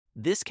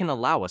This can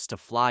allow us to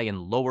fly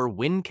in lower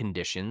wind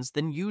conditions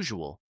than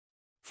usual.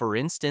 For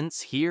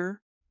instance,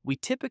 here, we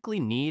typically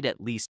need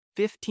at least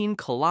 15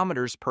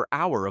 kilometers per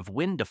hour of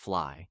wind to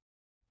fly.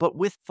 But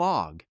with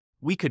fog,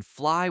 we could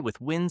fly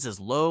with winds as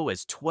low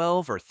as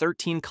 12 or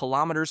 13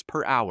 kilometers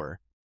per hour.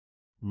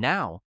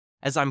 Now,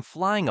 as I'm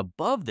flying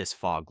above this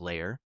fog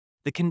layer,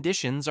 the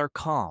conditions are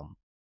calm.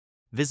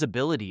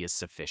 Visibility is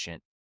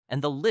sufficient,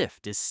 and the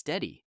lift is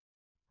steady.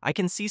 I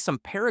can see some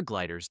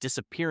paragliders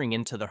disappearing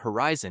into the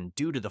horizon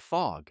due to the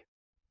fog.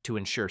 To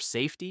ensure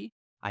safety,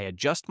 I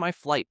adjust my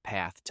flight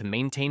path to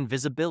maintain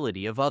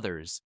visibility of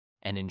others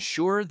and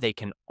ensure they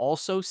can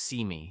also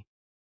see me.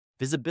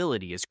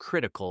 Visibility is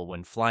critical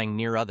when flying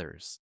near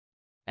others.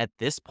 At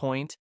this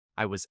point,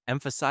 I was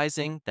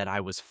emphasizing that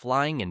I was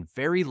flying in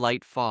very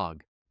light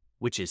fog,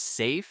 which is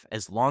safe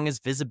as long as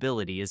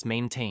visibility is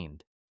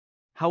maintained.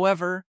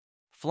 However,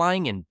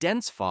 flying in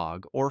dense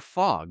fog or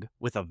fog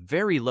with a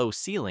very low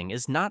ceiling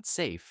is not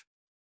safe.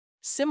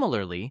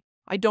 Similarly,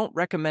 I don't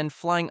recommend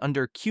flying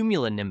under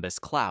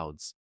cumulonimbus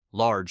clouds,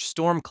 large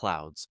storm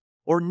clouds,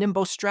 or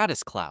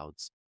nimbostratus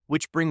clouds,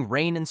 which bring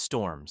rain and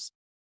storms.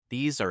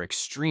 These are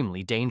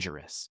extremely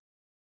dangerous.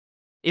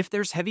 If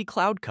there's heavy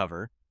cloud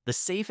cover, the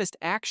safest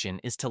action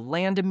is to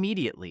land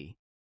immediately.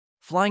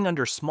 Flying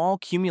under small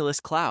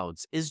cumulus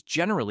clouds is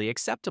generally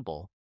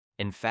acceptable.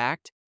 In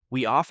fact,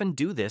 we often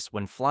do this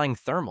when flying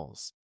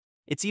thermals.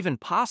 It's even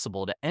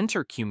possible to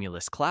enter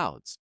cumulus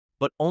clouds,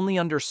 but only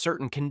under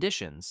certain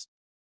conditions.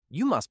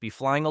 You must be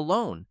flying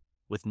alone,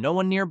 with no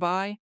one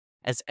nearby,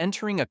 as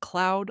entering a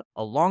cloud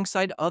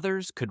alongside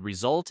others could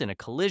result in a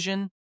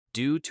collision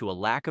due to a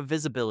lack of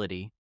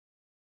visibility.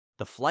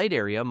 The flight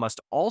area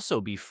must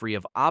also be free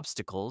of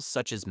obstacles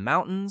such as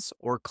mountains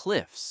or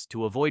cliffs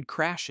to avoid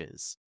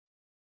crashes.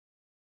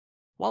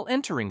 While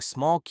entering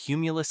small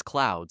cumulus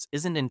clouds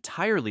isn't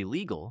entirely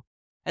legal,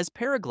 as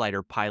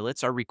paraglider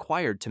pilots are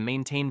required to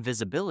maintain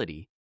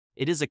visibility,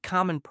 it is a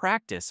common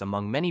practice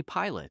among many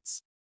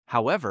pilots.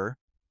 However,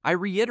 I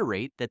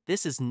reiterate that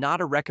this is not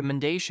a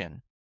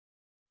recommendation.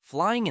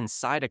 Flying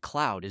inside a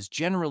cloud is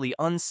generally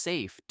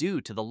unsafe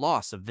due to the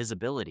loss of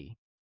visibility.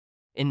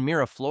 In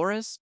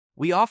Miraflores,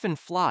 we often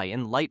fly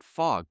in light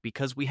fog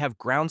because we have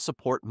ground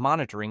support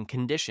monitoring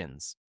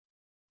conditions.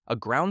 A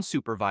ground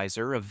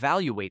supervisor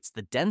evaluates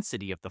the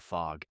density of the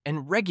fog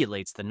and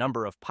regulates the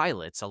number of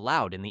pilots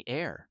allowed in the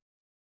air.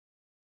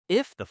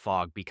 If the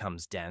fog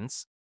becomes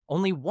dense,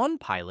 only one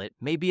pilot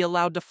may be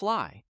allowed to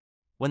fly.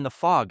 When the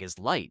fog is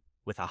light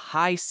with a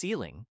high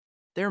ceiling,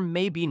 there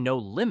may be no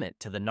limit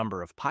to the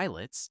number of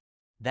pilots.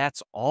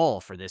 That's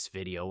all for this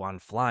video on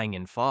flying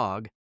in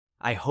fog.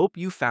 I hope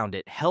you found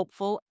it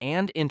helpful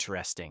and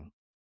interesting.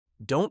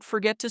 Don't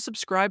forget to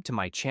subscribe to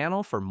my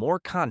channel for more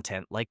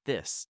content like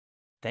this.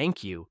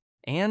 Thank you,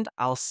 and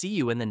I'll see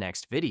you in the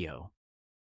next video.